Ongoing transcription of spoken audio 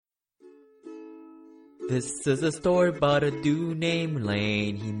This is a story about a dude named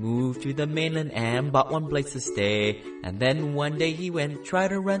Lane. He moved to the mainland and bought one place to stay. And then one day he went try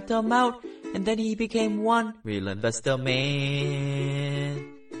to rent them out. And then he became one real investor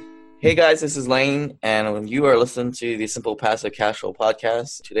man. Hey guys, this is Lane, and you are listening to the Simple Passive Cash Flow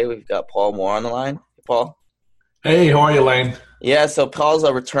podcast. Today we've got Paul Moore on the line. Hey, Paul. Hey, how are you, Lane? Yeah, so Paul's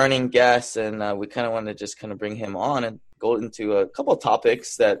a returning guest, and we kind of wanted to just kind of bring him on and go into a couple of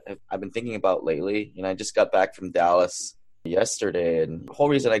topics that I've been thinking about lately. I just got back from Dallas yesterday, and the whole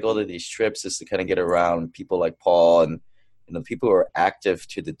reason I go to these trips is to kind of get around people like Paul and the people who are active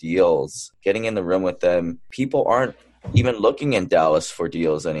to the deals, getting in the room with them. People aren't even looking in Dallas for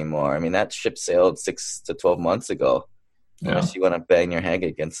deals anymore. I mean, that ship sailed 6 to 12 months ago. Yeah. Unless you want to bang your head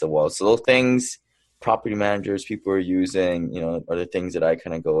against the wall. So those things, property managers, people are using, are the things that I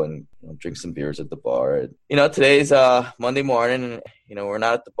kind of go and drink some beers at the bar. Today's Monday morning, and, we're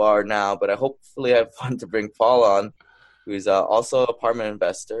not at the bar now, but I hopefully have fun to bring Paul on, who's also an apartment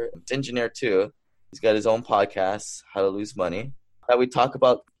investor, engineer too. He's got his own podcast, How to Lose Money. We talk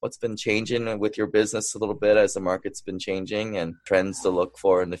about what's been changing with your business a little bit as the market's been changing and trends to look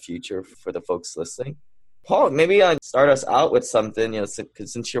for in the future for the folks listening. Paul, maybe start us out with something,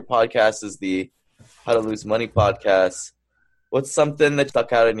 because since your podcast is the How to Lose Money podcast, what's something that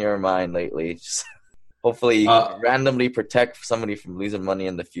stuck out in your mind lately? Just hopefully you can randomly protect somebody from losing money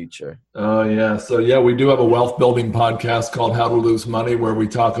in the future. Oh, yeah. So, we do have a wealth building podcast called How to Lose Money, where we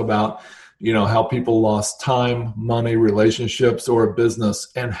talk about how people lost time, money, relationships, or a business,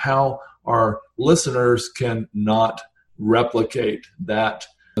 and how our listeners can not replicate that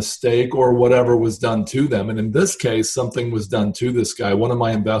mistake or whatever was done to them. And in this case, something was done to this guy. One of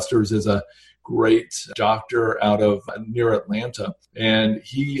my investors is a great doctor out of near Atlanta. And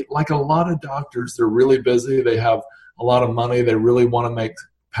he, like a lot of doctors, they're really busy. They have a lot of money. They really want to make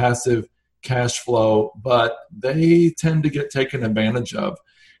passive cash flow, but they tend to get taken advantage of.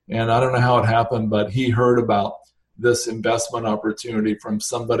 And I don't know how it happened, but he heard about this investment opportunity from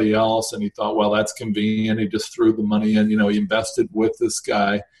somebody else, and he thought, well, that's convenient. He just threw the money in. He invested with this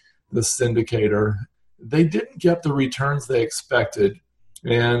guy, this syndicator. They didn't get the returns they expected,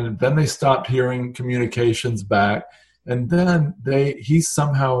 and then they stopped hearing communications back. And then he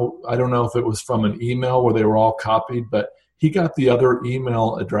somehow, I don't know if it was from an email where they were all copied, but he got the other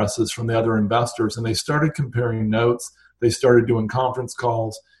email addresses from the other investors, and they started comparing notes. They started doing conference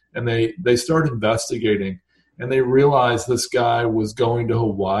calls, and they started investigating. And they realized this guy was going to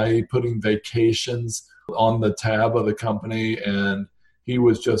Hawaii, putting vacations on the tab of the company, and he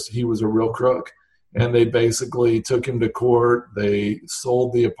was a real crook. And they basically took him to court. They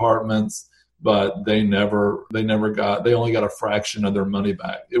sold the apartments, but they only got a fraction of their money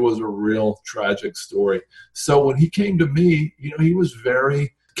back. It was a real tragic story. So when he came to me, he was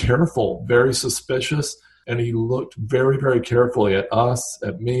very careful, very suspicious. And he looked very, very carefully at us,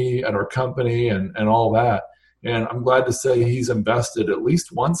 at me, at our company, and all that. And I'm glad to say he's invested at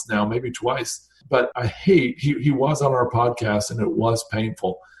least once now, maybe twice. But he was on our podcast, and it was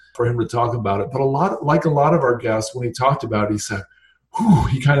painful for him to talk about it. But a lot of our guests, when he talked about it, he said, whew,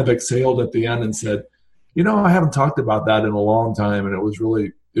 he kind of exhaled at the end and said, I haven't talked about that in a long time, and it was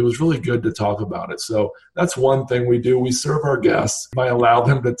really good to talk about it. So that's one thing we do. We serve our guests by allowing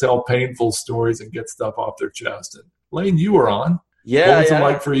them to tell painful stories and get stuff off their chest. And Lane, you were on. Yeah. What was it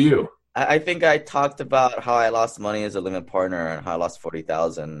like for you? I think I talked about how I lost money as a limit partner and how I lost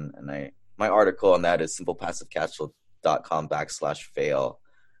 $40,000. And my article on that is simplepassivecashflow.com/fail.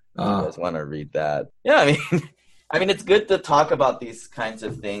 If you guys want to read that. Yeah, I mean, it's good to talk about these kinds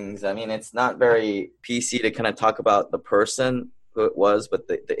of things. I mean, it's not very PC to kind of talk about the person who it was, but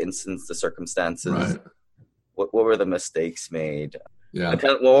the instance, the circumstances, right. What were the mistakes made? Yeah. And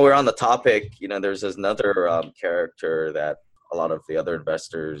while we're on the topic, there's another character that a lot of the other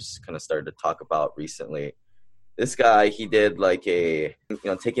investors kind of started to talk about recently. This guy, he did like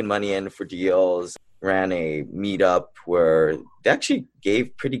taking money in for deals, ran a meetup where they actually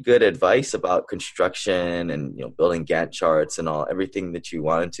gave pretty good advice about construction and, building Gantt charts and everything that you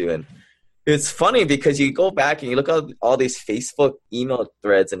wanted to. And it's funny because you go back and you look at all these Facebook email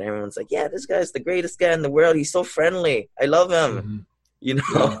threads and everyone's like, yeah, this guy's the greatest guy in the world. He's so friendly. I love him.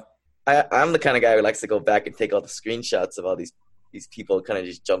 Mm-hmm. I'm the kind of guy who likes to go back and take all the screenshots of all these people kind of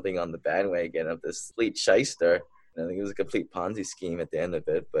just jumping on the bandwagon of this complete shyster. And I think it was a complete Ponzi scheme at the end of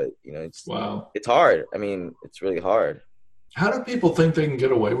it. But, it's hard. I mean, it's really hard. How do people think they can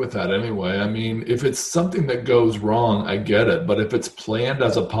get away with that anyway? I mean, if it's something that goes wrong, I get it. But if it's planned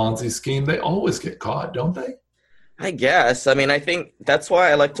as a Ponzi scheme, they always get caught, don't they? I guess. I mean, I think that's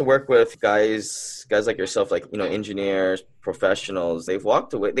why I like to work with guys like yourself, like, engineers, professionals. They've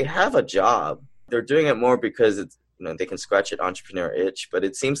walked away. They have a job. they're doing it more because it's, they can scratch an entrepreneur itch. But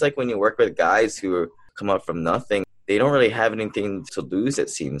it seems like when you work with guys who come up from nothing, they don't really have anything to lose, it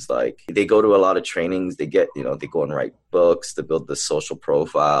seems like. They go to a lot of trainings. They get, they go and write books to build the social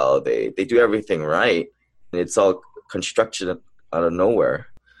profile. They do everything right. And it's all construction out of nowhere.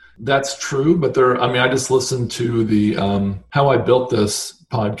 That's true. But I just listened to the How I Built This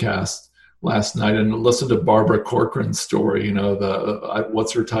podcast last night and listened to Barbara Corcoran's story,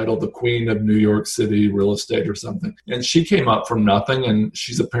 what's her title? The Queen of New York City Real Estate or something. And she came up from nothing, and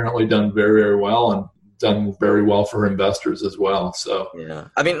she's apparently done very, very well and done very well for investors as well. So yeah,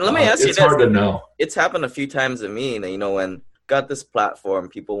 I mean, let me ask you this. It's hard to know. It's happened a few times to me. When got this platform,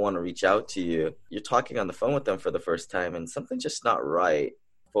 people want to reach out to you. You're talking on the phone with them for the first time, and something's just not right.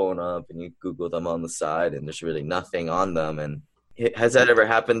 Phone up, and you Google them on the side, and there's really nothing on them. And has that ever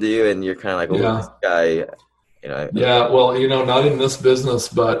happened to you? And you're kind of like, this guy. Yeah, well, not in this business,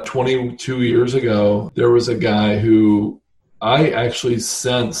 but 22 years ago, there was a guy who I actually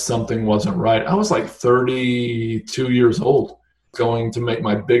sensed something wasn't right. I was like 32 years old, going to make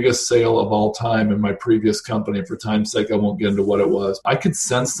my biggest sale of all time in my previous company. For time's sake, I won't get into what it was. I could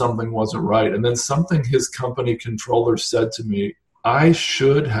sense something wasn't right. And then something his company controller said to me, I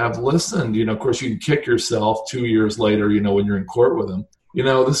should have listened. Of course, you can kick yourself 2 years later, when you're in court with him.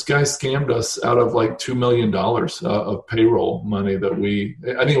 This guy scammed us out of like $2 million of payroll money that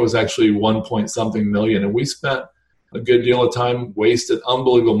I think it was actually 1 point something million. And we spent a good deal of time, wasted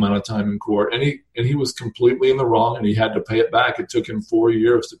unbelievable amount of time in court. And he was completely in the wrong, and he had to pay it back. It took him 4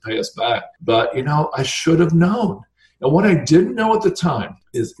 years to pay us back. But, I should have known. And what I didn't know at the time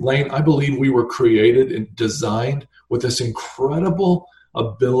is, Lane, I believe we were created and designed with this incredible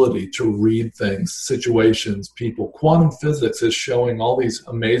ability to read things, situations, people. Quantum physics is showing all these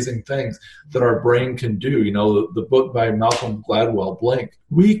amazing things that our brain can do. The book by Malcolm Gladwell, Blink.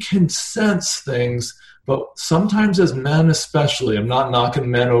 We can sense things, but sometimes as men especially, I'm not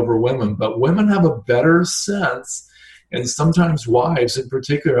knocking men over women, but women have a better sense, and sometimes wives in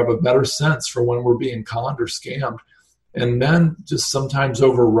particular have a better sense for when we're being conned or scammed. And men just sometimes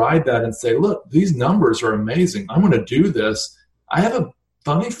override that and say, look, these numbers are amazing. I'm going to do this. I have a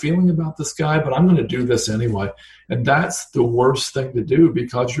funny feeling about this guy, but I'm going to do this anyway. And that's the worst thing to do,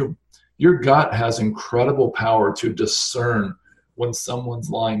 because your gut has incredible power to discern when someone's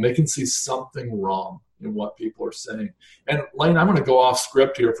lying. They can see something wrong in what people are saying. And Lane, I'm going to go off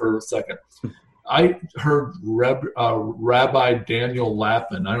script here for a second. I heard Rabbi Daniel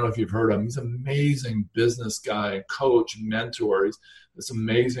Lapin. I don't know if you've heard of him. He's an amazing business guy, coach, mentor. He's this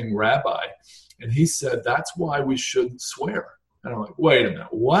amazing rabbi. And he said, that's why we shouldn't swear. And I'm like, wait a minute,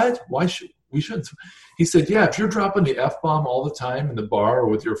 what? Why should we shouldn't? He said, yeah, if you're dropping the F-bomb all the time in the bar or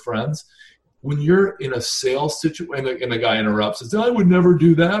with your friends, when you're in a sales situation, and the guy interrupts and says, I would never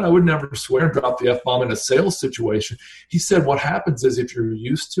do that. I would never swear and drop the F-bomb in a sales situation. He said, what happens is if you're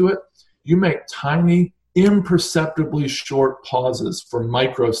used to it, you make tiny, imperceptibly short pauses for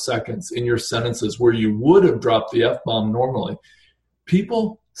microseconds in your sentences where you would have dropped the F-bomb normally.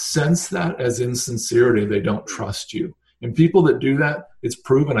 People sense that as insincerity. They don't trust you. And people that do that, it's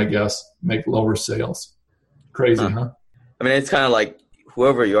proven, I guess, make lower sales. Crazy, huh? I mean, it's kind of like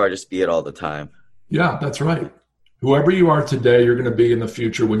whoever you are, just be it all the time. Yeah, that's right. Whoever you are today, you're going to be in the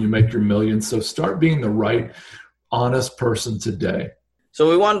future when you make your millions. So start being the right, honest person today. So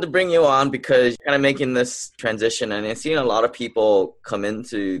we wanted to bring you on because you're kind of making this transition, and I've seen a lot of people come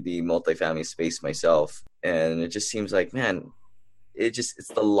into the multifamily space myself, and it just seems like, man, it's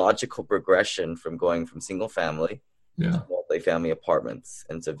the logical progression from going from single family to multifamily apartments,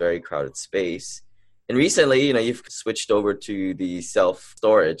 and it's a very crowded space. And recently, you've switched over to the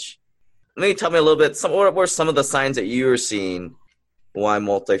self-storage. Maybe tell me a little bit, what were some of the signs that you were seeing why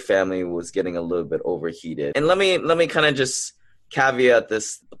multifamily was getting a little bit overheated? And let me kind of just caveat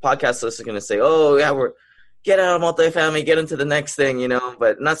this. The podcast listener is going to say, oh, yeah, get out of multifamily, get into the next thing,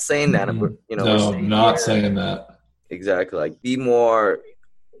 but not saying that. No, saying that. Exactly. Like,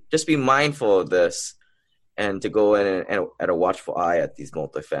 just be mindful of this and to go in and at a watchful eye at these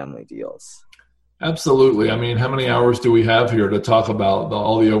multifamily deals. Absolutely. I mean, how many hours do we have here to talk about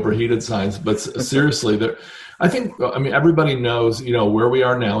all the overheated signs? But seriously, everybody knows, where we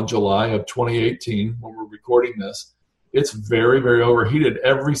are now, July of 2018, when we're recording this. It's very, very overheated.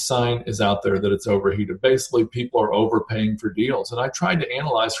 Every sign is out there that it's overheated. Basically, people are overpaying for deals. And I tried to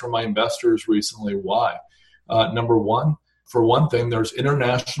analyze for my investors recently why. Number one, for one thing, there's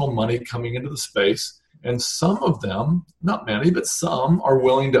international money coming into the space. And some of them, not many, but some are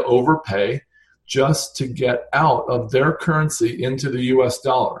willing to overpay just to get out of their currency into the US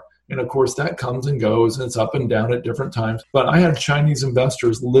dollar. And of course, that comes and goes, and it's up and down at different times. But I had Chinese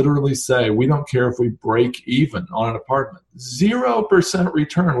investors literally say, we don't care if we break even on an apartment. 0%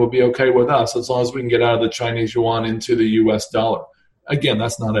 return will be okay with us as long as we can get out of the Chinese yuan into the US dollar. Again,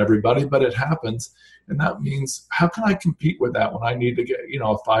 that's not everybody, but it happens. And that means, how can I compete with that when I need to get,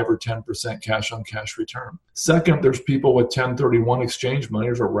 a 5 or 10% cash on cash return? Second, there's people with 1031 exchange money.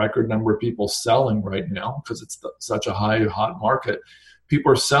 There's a record number of people selling right now because it's such a hot market.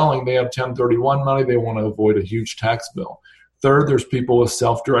 People are selling, they have 1031 money, they want to avoid a huge tax bill. Third, there's people with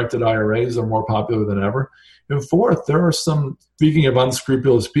self-directed IRAs, they're more popular than ever. And fourth, there are some, speaking of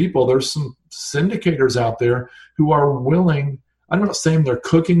unscrupulous people, there's some syndicators out there who are willing, I'm not saying they're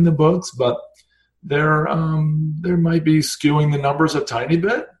cooking the books, but there might be skewing the numbers a tiny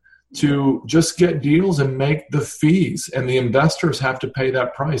bit to just get deals and make the fees, and the investors have to pay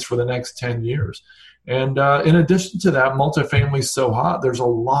that price for the next 10 years. And in addition to that, multifamily is so hot, there's a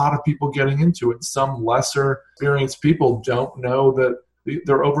lot of people getting into it. Some lesser experienced people don't know that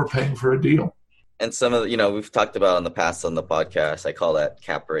they're overpaying for a deal. And some of the, we've talked about in the past on the podcast, I call that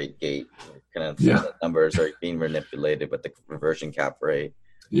cap rate gate. Kind of some of the numbers are being manipulated with the reversion cap rate.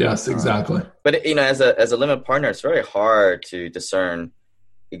 Yes, exactly. But as a limited partner, it's very hard to discern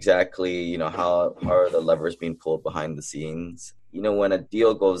exactly, how are the levers being pulled behind the scenes. When a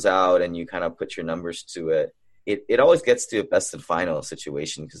deal goes out and you kind of put your numbers to it, it always gets to a best and final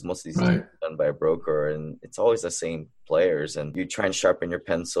situation because most of these deals are done by a broker, and it's always the same players. And you try and sharpen your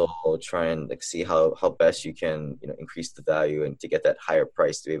pencil, try and see how best you can increase the value and to get that higher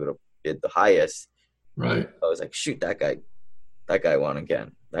price to be able to bid the highest. Right. I was like, shoot, that guy won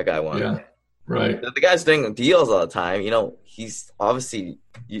again. That guy won. Yeah. Right. The guy's doing deals all the time. He's obviously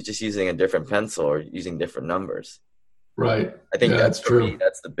just using a different pencil or using different numbers. Right. I think that's true. Me,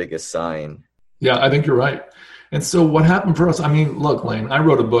 that's the biggest sign. Yeah, I think you're right. And so what happened for us, look, Lane, I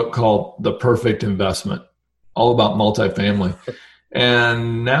wrote a book called The Perfect Investment, all about multifamily.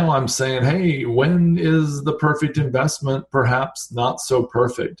 And now I'm saying, hey, when is the perfect investment perhaps not so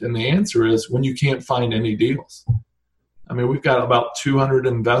perfect? And the answer is when you can't find any deals. We've got about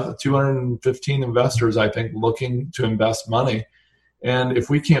 215 investors, I think, looking to invest money. And if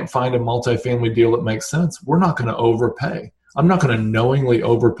we can't find a multifamily deal that makes sense, we're not going to overpay. I'm not going to knowingly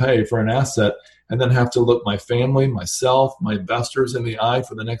overpay for an asset and then have to look my family, myself, my investors in the eye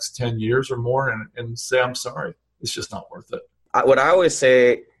for the next 10 years or more and say, I'm sorry. It's just not worth it. What I always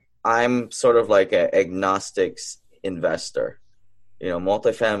say, I'm sort of like an agnostics investor.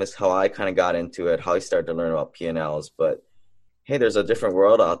 Multifamily is how I kind of got into it, how I started to learn about P&Ls. But, hey, there's a different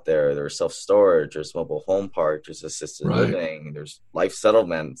world out there. There's self-storage, there's mobile home park, there's assisted living, there's life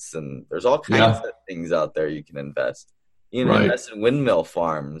settlements, and there's all kinds of things out there you can invest. You can invest in windmill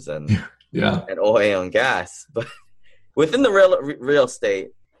farms and oil and gas. But within the real estate,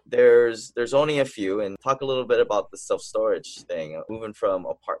 there's only a few. And talk a little bit about the self-storage thing. Moving from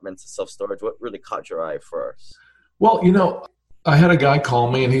apartments to self-storage, what really caught your eye first? Well, I had a guy call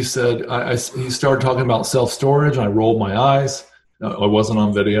me and he said, he started talking about self-storage, and I rolled my eyes. I wasn't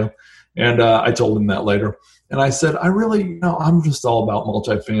on video. And I told him that later. And I said, I'm just all about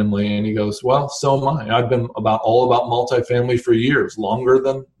multifamily. And he goes, well, so am I. I've been all about multifamily for years, longer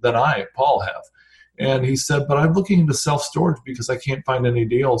than Paul have. And he said, but I'm looking into self-storage because I can't find any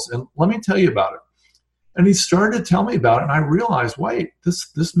deals. And let me tell you about it. And he started to tell me about it. And I realized, wait,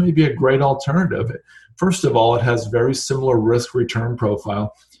 this may be a great alternative. First of all, it has very similar risk-return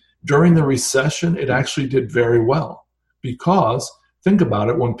profile. During the recession, it actually did very well because, think about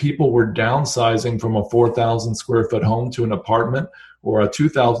it, when people were downsizing from a 4,000 square foot home to an apartment or a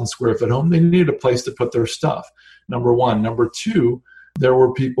 2,000 square foot home, they needed a place to put their stuff, number one. Number two, there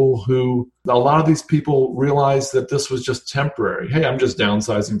were people a lot of these people realized that this was just temporary. Hey, I'm just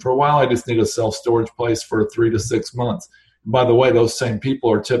downsizing for a while. I just need a self-storage place for 3 to 6 months. By the way, those same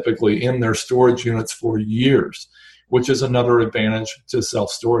people are typically in their storage units for years, which is another advantage to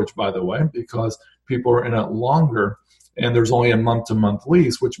self-storage, by the way, because people are in it longer and there's only a month-to-month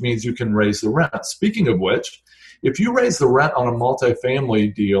lease, which means you can raise the rent. Speaking of which, if you raise the rent on a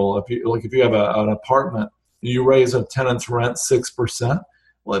multifamily deal, if you have an apartment, you raise a tenant's rent 6%,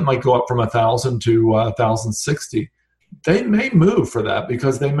 well, it might go up from $1,000 to $1,060. They may move for that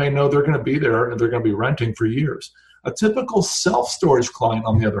because they may know they're going to be there and they're going to be renting for years. A typical self-storage client,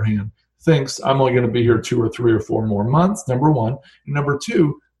 on the other hand, thinks I'm only going to be here 2 or 3 or 4 more months, number one. And number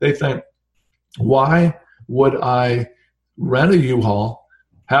two, they think, why would I rent a U-Haul,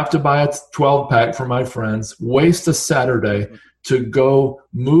 have to buy a 12-pack for my friends, waste a Saturday to go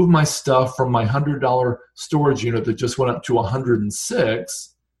move my stuff from my $100 storage unit that just went up to $106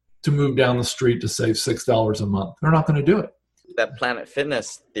 to move down the street to save $6 a month? They're not going to do it. that Planet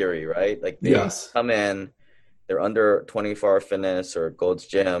Fitness theory, right? Like they Yes. come in, they're under 24-hour fitness or Gold's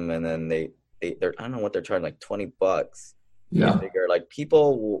Gym, and then they're I don't know what they're charging, like $20. Yeah. You figure like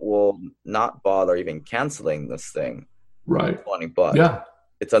people will not bother even canceling this thing. Right. $20. Yeah.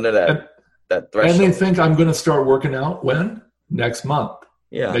 It's under that threshold. And they think I'm going to start working out when? Next month.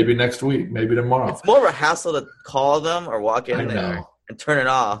 Yeah. Maybe next week. Maybe tomorrow. It's more of a hassle to call them or walk in there and turn it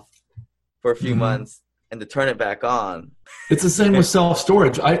off for a few months and to turn it back on. It's the same with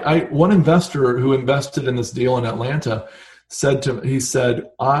self-storage. One investor who invested in this deal in Atlanta said,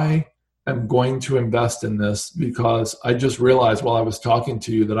 I am going to invest in this because I just realized while I was talking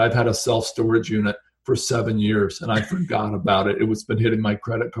to you that I've had a self-storage unit for 7 years and I forgot about it. It was been hitting my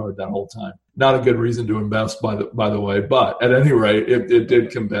credit card that whole time. Not a good reason to invest, by the way, but at any rate, it did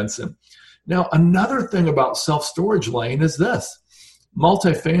convince him. Now, another thing about self-storage, Lane, is this.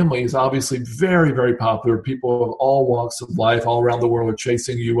 Multifamily is obviously very, very popular. People of all walks of life all around the world are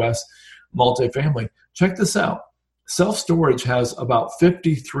chasing U.S. multifamily. Check this out. Self-storage has about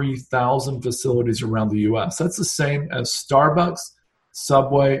 53,000 facilities around the U.S. That's the same as Starbucks,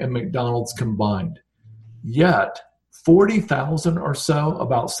 Subway, and McDonald's combined. Yet, 40,000 or so,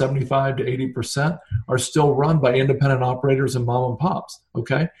 about 75 to 80%, are still run by independent operators and mom and pops,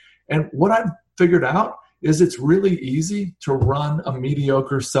 okay? And what I've figured out is it's really easy to run a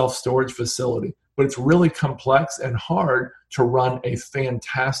mediocre self-storage facility, but it's really complex and hard to run a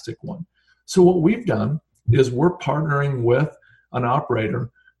fantastic one. So what we've done is we're partnering with an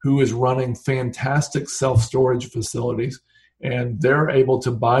operator who is running fantastic self-storage facilities, and they're able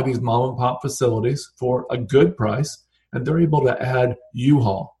to buy these mom and pop facilities for a good price, and they're able to add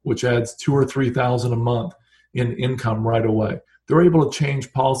U-Haul, which adds $2,000 or $3,000 a month in income right away. They're able to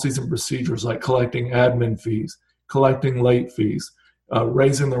change policies and procedures like collecting admin fees, collecting late fees,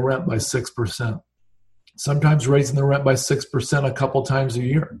 raising the rent by 6%, sometimes raising the rent by 6% a couple times a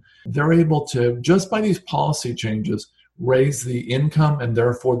year. They're able to, just by these policy changes, raise the income and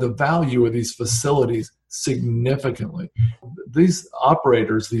therefore the value of these facilities significantly. These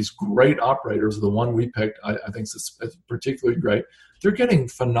operators, these great operators, the one we picked, I think is particularly great. They're getting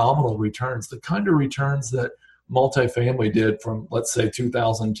phenomenal returns, the kind of returns that multifamily did from, let's say,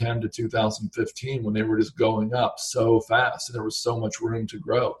 2010 to 2015 when they were just going up so fast and there was so much room to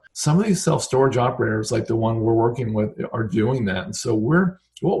grow. Some of these self-storage operators, like the one we're working with, are doing that. And so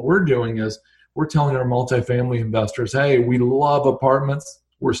what we're doing is we're telling our multifamily investors, hey, we love apartments.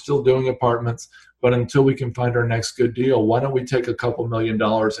 We're still doing apartments, but until we can find our next good deal, why don't we take a couple $1 million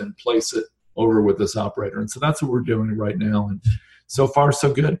and place it over with this operator? And so that's what we're doing right now. And so far,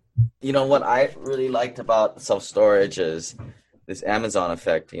 so good. You know, what I really liked about self-storage is this Amazon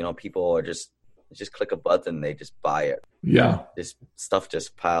effect. You know, people are just click a button, they just buy it. Yeah. This stuff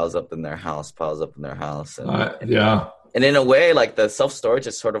just piles up in their house. Yeah. And in a way, like the self-storage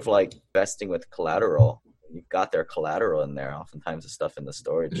is sort of like investing with collateral. You've got their collateral in there. Oftentimes the stuff in the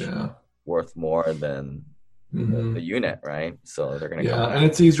storage worth more than the unit, right? So they're going to and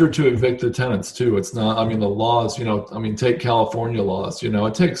it's easier to evict the tenants too. It's not, I mean, the laws, take California laws,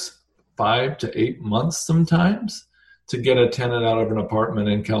 it takes 5 to 8 months sometimes to get a tenant out of an apartment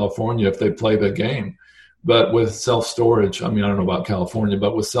in California if they play the game. But with self-storage, I don't know about California,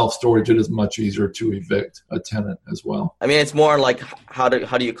 but with self-storage, it is much easier to evict a tenant as well. I mean, it's more like how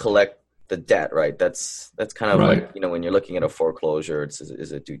do you collect the debt, right? That's kind of right. Like, when you're looking at a foreclosure,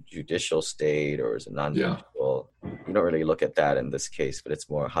 is it judicial state or is it non-judicial? Yeah. You don't really look at that in this case, but it's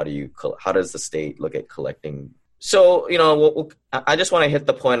more how does the state look at collecting? So, I just want to hit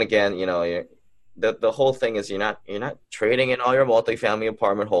the point again, the whole thing is you're not trading in all your multifamily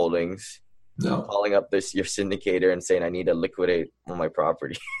apartment holdings. No. Calling up your syndicator and saying I need to liquidate all my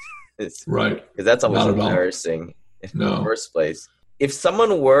property. Right. Because that's almost embarrassing in the first place. If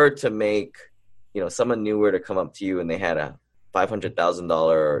someone were to make, someone new were to come up to you and they had a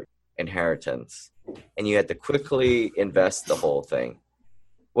 $500,000 inheritance and you had to quickly invest the whole thing,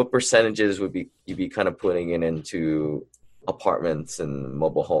 what percentages would you be kind of putting into apartments and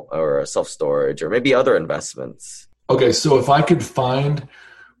mobile home or self-storage or maybe other investments? Okay, so if I could find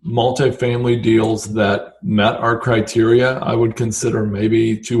multifamily deals that met our criteria, I would consider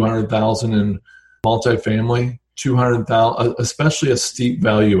maybe 200,000 in multifamily, 200,000, especially a steep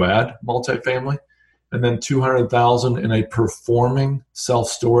value add multifamily, and then 200,000 in a performing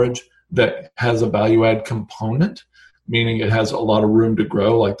self-storage that has a value add component, meaning it has a lot of room to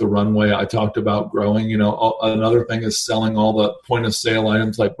grow, like the runway I talked about growing. Another thing is selling all the point of sale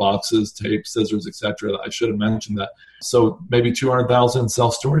items like boxes, tape, scissors, etc. I should have mentioned that. So maybe 200,000 in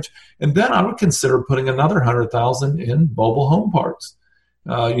self-storage. And then I would consider putting another 100,000 in mobile home parks.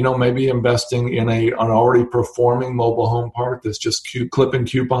 Maybe investing in an already performing mobile home park that's just clipping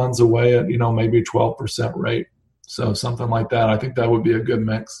coupons away at, maybe 12% rate. So something like that. I think that would be a good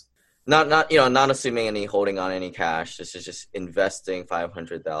mix. Not assuming any holding on any cash. This is just investing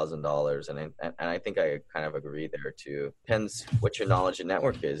 $500,000, and I think I kind of agree there too. Depends what your knowledge and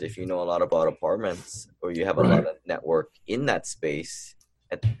network is. If you know a lot about apartments, or you have a lot of network in that space,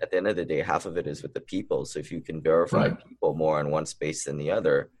 at the end of the day, half of it is with the people. So if you can verify people more in one space than the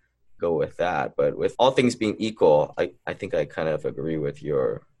other, go with that. But with all things being equal, I think I kind of agree with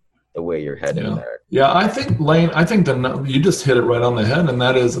the way you're heading there. Yeah, I think, Lane, you just hit it right on the head, and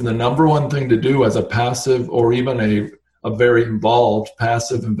that is the number one thing to do as a passive or even a very involved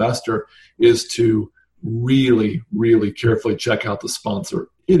passive investor is to really, really carefully check out the sponsor.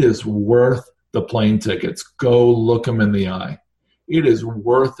 It is worth the plane tickets. Go look them in the eye. It is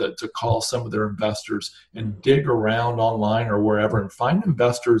worth it to call some of their investors and dig around online or wherever and find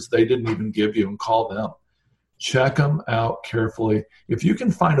investors they didn't even give you and call them. Check them out carefully. If you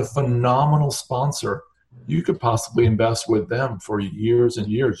can find a phenomenal sponsor, you could possibly invest with them for years and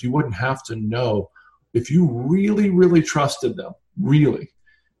years. You wouldn't have to know. If you really, really trusted them, really,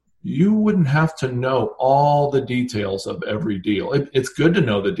 you wouldn't have to know all the details of every deal. It's good to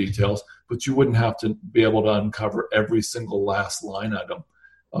know the details, but you wouldn't have to be able to uncover every single last line item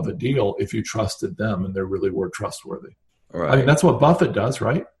of a deal if you trusted them and they really were trustworthy. Right. I mean, that's what Buffett does,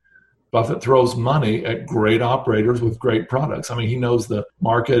 right? Buffett throws money at great operators with great products. I mean, he knows the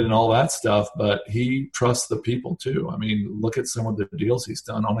market and all that stuff, but he trusts the people too. I mean, look at some of the deals he's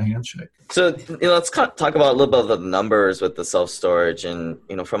done on a handshake. So, let's talk about a little bit of the numbers with the self-storage. And,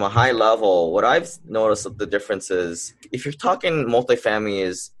 from a high level, what I've noticed of the difference is if you're talking multifamily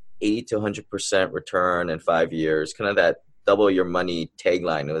is 80 to 100% return in 5 years, kind of that double your money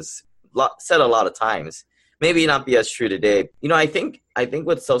tagline. It was said a lot of times. Maybe not be as true today. I think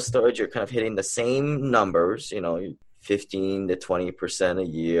with self-storage, you're kind of hitting the same numbers, 15 to 20% a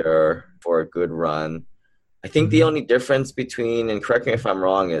year for a good run. I think the only difference between, and correct me if I'm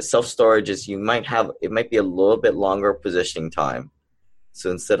wrong, is self-storage is it might be a little bit longer positioning time.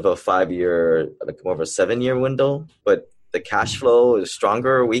 So instead of a 5-year, like more of a 7-year window, but the cash flow is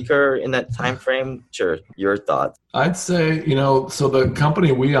stronger or weaker in that time frame? Sure. Your thoughts? I'd say, so the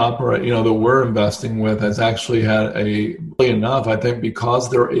company we operate, that we're investing with has actually had enough, I think, because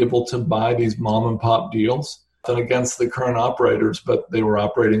they're able to buy these mom and pop deals against the current operators, but they were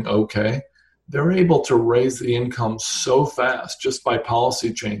operating okay. They're able to raise the income so fast just by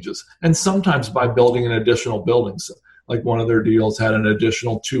policy changes and sometimes by building an additional buildings. Like one of their deals had an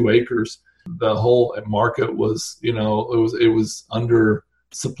additional 2 acres. The whole market was, it was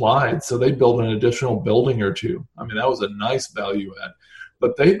undersupplied. So they built an additional building or 2. I mean, that was a nice value add.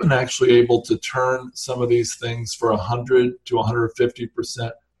 But they've been actually able to turn some of these things for 100 to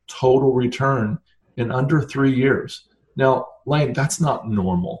 150% total return in under 3 years. Now, Lane, that's not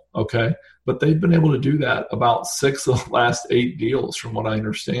normal, okay? But they've been able to do that about 6 of the last 8 deals from what I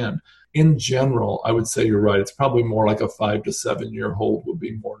understand. In general, I would say you're right. It's probably more like a 5 to 7 year hold would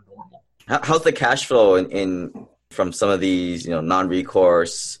be more normal. How's the cash flow in from some of these,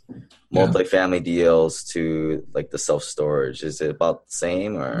 non-recourse multifamily deals to like the self-storage? Is it about the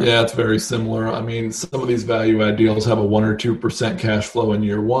same? Or? Yeah, it's very similar. I mean, some of these value-add deals have a 1 or 2% cash flow in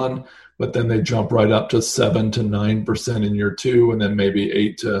year 1, but then they jump right up to 7 to 9% in year 2, and then maybe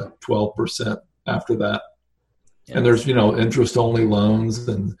 8 to 12% after that. Yeah. And there's, interest-only loans,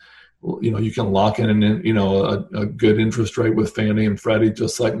 and you can lock in a good interest rate with Fannie and Freddie,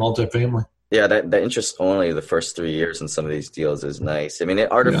 just like multifamily. Yeah, the interest only the first 3 years in some of these deals is nice. I mean,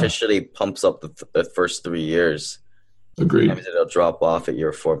 it artificially pumps up the first 3 years. Agreed. Sometimes it'll drop off at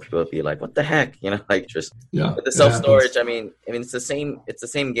year 4. People will be like, "What the heck?" Just. Yeah. But the self-storage, I mean, it's the same. It's the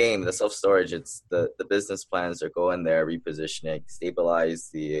same game. The self-storage, it's the business plans are go in there, reposition it, stabilize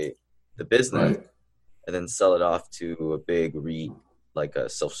the business, right, and then sell it off to a big REIT like a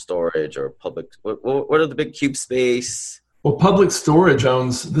self-storage or public. What are the big cube space? Well, Public Storage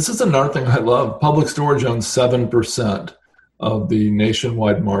owns, this is another thing I love. Public Storage owns 7% of the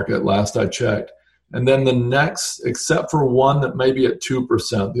nationwide market, last I checked. And then the next, except for one that may be at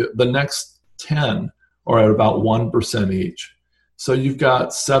 2%, the next 10 are at about 1% each. So you've got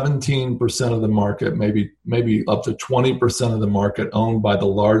 17% of the market, maybe up to 20% of the market owned by the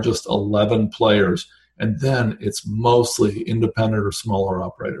largest 11 players. And then it's mostly independent or smaller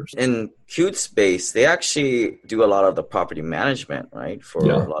operators. In Cube Space, they actually do a lot of the property management, right? For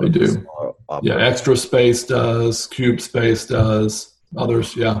a lot of smaller operators. Yeah, Extra Space does, Cube Space does,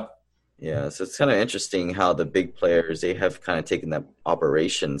 others, yeah. Yeah, so it's kind of interesting how the big players, they have kind of taken that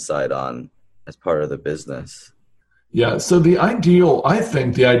operation side on as part of the business. Yeah. So I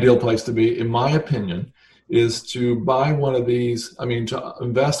think the ideal place to be, in my opinion, is to buy one of these. I mean, to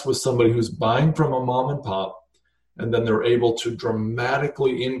invest with somebody who's buying from a mom and pop, and then they're able to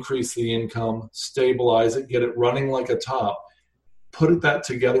dramatically increase the income, stabilize it, get it running like a top, put that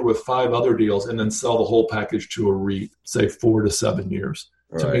together with 5 other deals, and then sell the whole package to a REIT, say 4 to 7 years.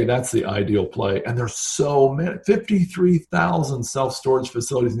 Right. To me, that's the ideal play. And there's so many, 53,000 self-storage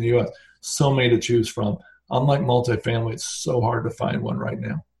facilities in the U.S., so many to choose from. Unlike multifamily, it's so hard to find one right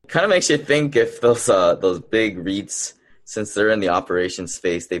now. Kind of makes you think if those big REITs, since they're in the operations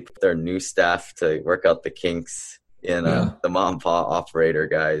space, they put their new staff to work out the kinks in the mom and pop operator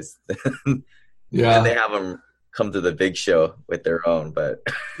guys. Yeah. And they have them come to the big show with their own, but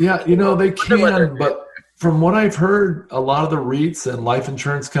yeah, they can, but from what I've heard, a lot of the REITs and life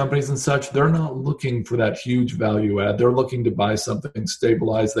insurance companies and such, they're not looking for that huge value add. They're looking to buy something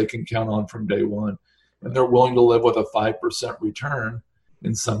stabilized they can count on from day one. And they're willing to live with a 5% return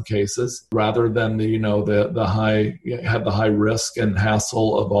in some cases, rather than the high risk and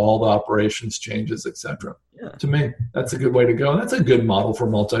hassle of all the operations changes, etc. Yeah. To me, that's a good way to go. That's a good model for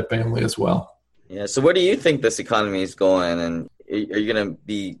multifamily as well. Yeah. So where do you think this economy is going? And are you going to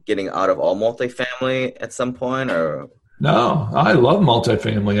be getting out of all multifamily at some point, or? No, I love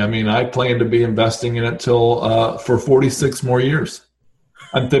multifamily. I mean, I plan to be investing in it till for 46 more years.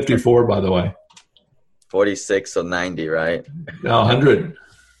 I'm 54, by the way. 46, so 90, right? 100.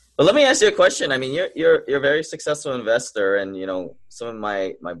 But let me ask you a question. I mean, you're a very successful investor, and some of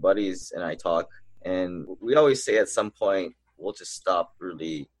my buddies and I talk, and we always say at some point we'll just stop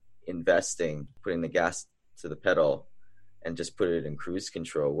really investing, putting the gas to the pedal, and just put it in cruise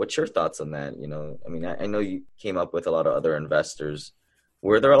control. What's your thoughts on that? I mean, I know you came up with a lot of other investors.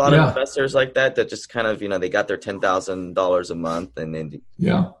 Were there a lot of investors like that just kind of, they got their $10,000 a month and then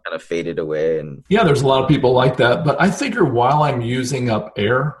kind of faded away? And yeah, there's a lot of people like that. But I figure while I'm using up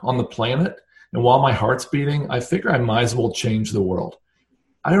air on the planet and while my heart's beating, I figure I might as well change the world.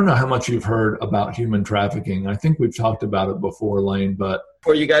 I don't know how much you've heard about human trafficking. I think we've talked about it before, Lane, but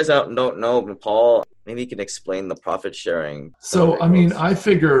for you guys out don't know, Paul, maybe you can explain the profit sharing. So, I mean, I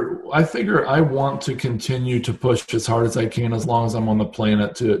figure I want to continue to push as hard as I can as long as I'm on the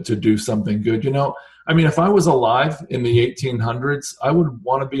planet to do something good. I mean, if I was alive in the 1800s, I would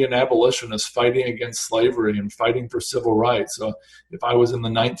want to be an abolitionist fighting against slavery and fighting for civil rights. So if I was in the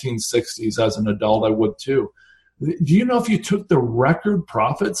 1960s as an adult, I would too. Do you know if you took the record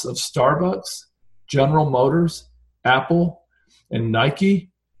profits of Starbucks, General Motors, Apple, and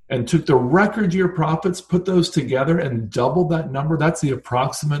Nike and took the record year profits, put those together and doubled that number, that's the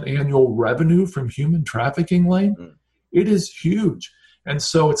approximate annual revenue from human trafficking, Lane? Mm. It is huge. And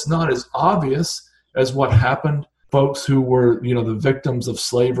so it's not as obvious as what happened, folks who were, the victims of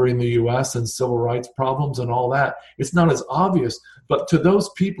slavery in the U.S. and civil rights problems and all that. It's not as obvious, but to those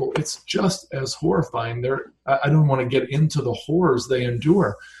people, it's just as horrifying. I don't want to get into the horrors they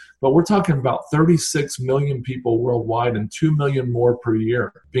endure, but we're talking about 36 million people worldwide and 2 million more per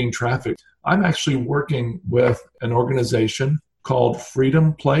year being trafficked. I'm actually working with an organization called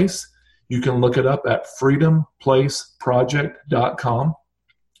Freedom Place. You can look it up at freedomplaceproject.com.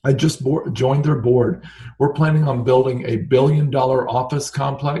 I just joined their board. We're planning on building a $1 billion office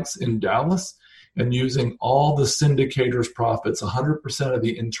complex in Dallas and using all the syndicators' profits, 100% of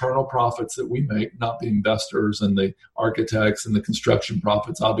the internal profits that we make, not the investors and the architects and the construction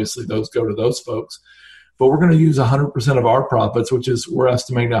profits. Obviously, those go to those folks. But we're going to use 100% of our profits, which is we're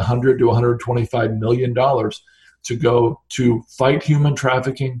estimating $100 to $125 million to go to fight human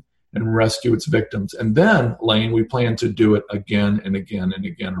trafficking and rescue its victims. And then, Lane, we plan to do it again and again and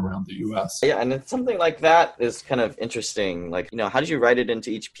again around the U.S. Yeah, and it's something like that is kind of interesting. Like, how did you write it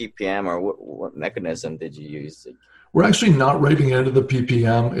into each PPM, or what mechanism did you use? We're actually not writing it into the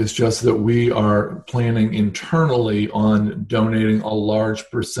PPM. It's just that we are planning internally on donating a large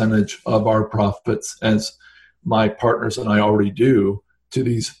percentage of our profits, as my partners and I already do, to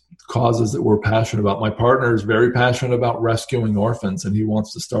these causes that we're passionate about. My partner is very passionate about rescuing orphans, and he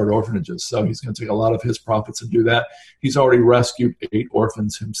wants to start orphanages. So he's going to take a lot of his profits and do that. He's already rescued 8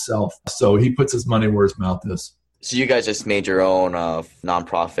 orphans himself. So he puts his money where his mouth is. So you guys just made your own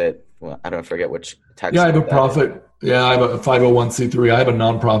nonprofit. Well, I don't forget which tax. Yeah, I have a profit. Yeah, I have a 501c3. I have a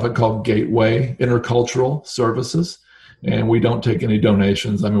nonprofit called Gateway Intercultural Services. And we don't take any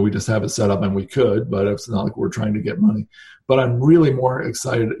donations. I mean, we just have it set up, and we could, but it's not like we're trying to get money. But I'm really more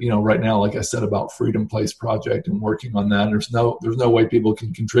excited, right now, like I said, about Freedom Place Project and working on that. There's no way people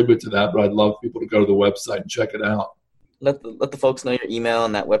can contribute to that, but I'd love people to go to the website and check it out. Let the folks know your email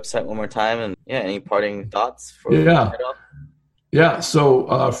and that website one more time, and any parting thoughts? Yeah, so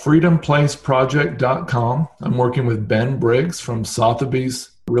freedomplaceproject.com. I'm working with Ben Briggs from Sotheby's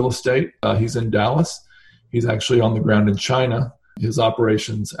Real Estate. He's in Dallas. He's actually on the ground in China. His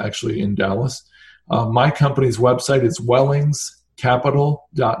operation's actually in Dallas. My company's website is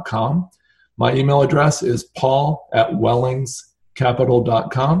wellingscapital.com. My email address is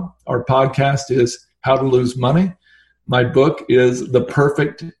paul@wellingscapital.com. Our podcast is How to Lose Money. My book is The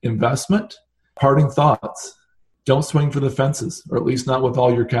Perfect Investment. Parting thoughts. Don't swing for the fences, or at least not with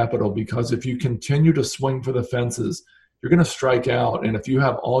all your capital, because if you continue to swing for the fences, you're going to strike out. And if you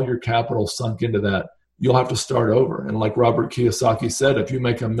have all your capital sunk into that, you'll have to start over. And like Robert Kiyosaki said, if you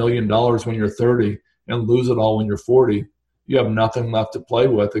make $1 million when you're 30 and lose it all when you're 40, you have nothing left to play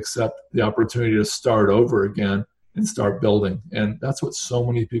with except the opportunity to start over again and start building. And that's what so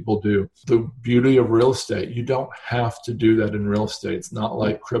many people do. The beauty of real estate, you don't have to do that in real estate. It's not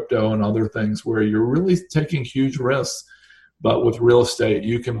like crypto and other things where you're really taking huge risks. But with real estate,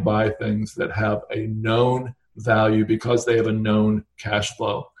 you can buy things that have a known value because they have a known cash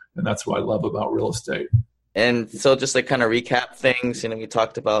flow. And that's what I love about real estate. And so just to kind of recap things, we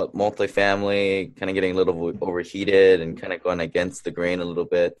talked about multifamily kind of getting a little overheated and kind of going against the grain a little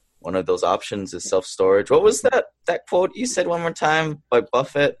bit. One of those options is self-storage. What was that quote you said one more time by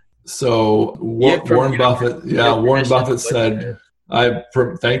Buffett? So Warren Buffett, Warren Buffett said,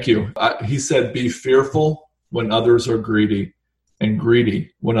 thank you. He said, be fearful when others are greedy and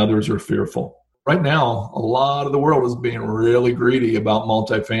greedy when others are fearful. Right now, a lot of the world is being really greedy about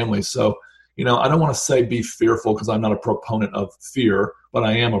multifamily. So, I don't want to say be fearful because I'm not a proponent of fear, but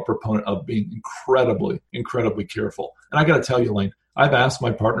I am a proponent of being incredibly, incredibly careful. And I got to tell you, Lane, I've asked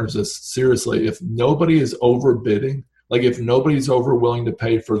my partners this seriously. If nobody is overbidding, like if nobody's over willing to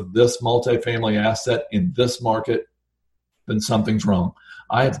pay for this multifamily asset in this market, then something's wrong.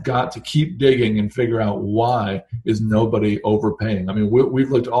 I have got to keep digging and figure out why is nobody overpaying. I mean, we've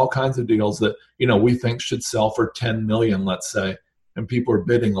looked at all kinds of deals that, we think should sell for 10 million, let's say, and people are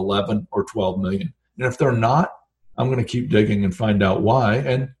bidding 11 or 12 million. And if they're not, I'm going to keep digging and find out why.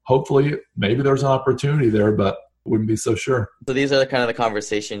 And hopefully maybe there's an opportunity there, but wouldn't be so sure. So these are kind of the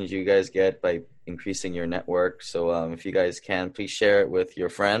conversations you guys get by increasing your network. So if you guys can, please share it with your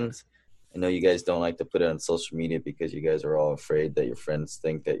friends. I know you guys don't like to put it on social media because you guys are all afraid that your friends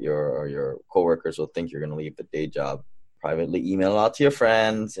think that your coworkers will think you're going to leave the day job. Privately email out to your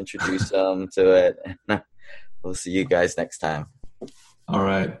friends, introduce them to it. We'll see you guys next time. All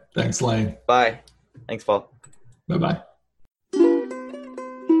right. Thanks, Lane. Bye. Thanks, Paul. Bye-bye.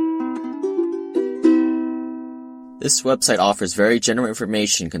 This website offers very general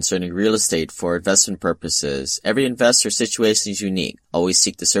information concerning real estate for investment purposes. Every investor's situation is unique. Always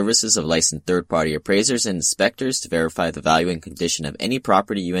seek the services of licensed third-party appraisers and inspectors to verify the value and condition of any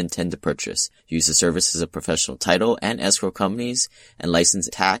property you intend to purchase. Use the services of professional title and escrow companies and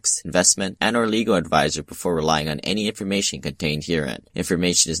licensed tax, investment, and or legal advisor before relying on any information contained herein.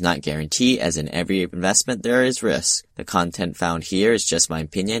 Information is not guaranteed, as in every investment there is risk. The content found here is just my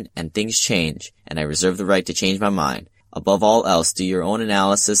opinion, and things change, and I reserve the right to change my mind. Above all else, do your own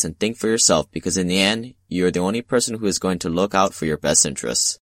analysis and think for yourself, because in the end, you are the only person who is going to look out for your best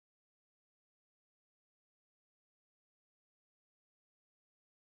interests.